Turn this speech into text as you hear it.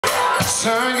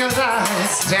Turn your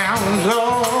lights down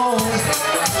low.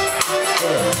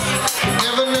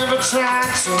 Never try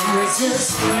to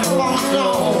resist. Oh no.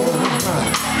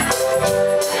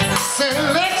 Say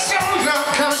let your love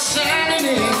come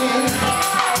shining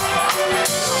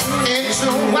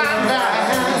into my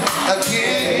life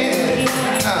again.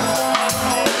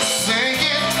 Sing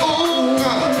it, ooh,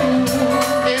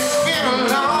 it's been a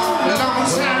long, long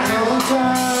time.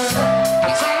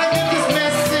 I'm trying to get this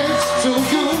message to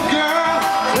you, girl,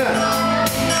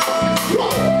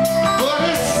 but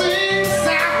it seems I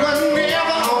was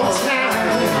never on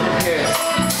time.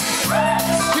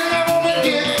 Still never will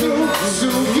get through to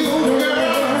you, girl.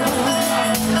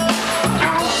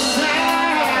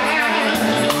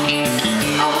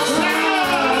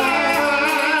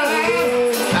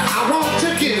 I want to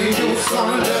give you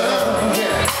some love,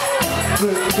 yeah.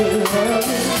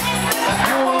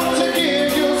 I want to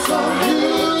give you some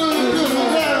good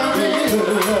love.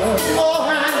 Oh,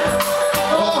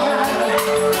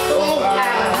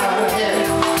 yeah.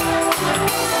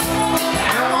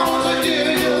 I want to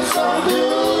give you some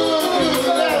good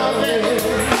love.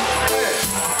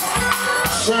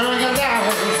 Turn your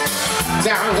lights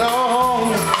down low.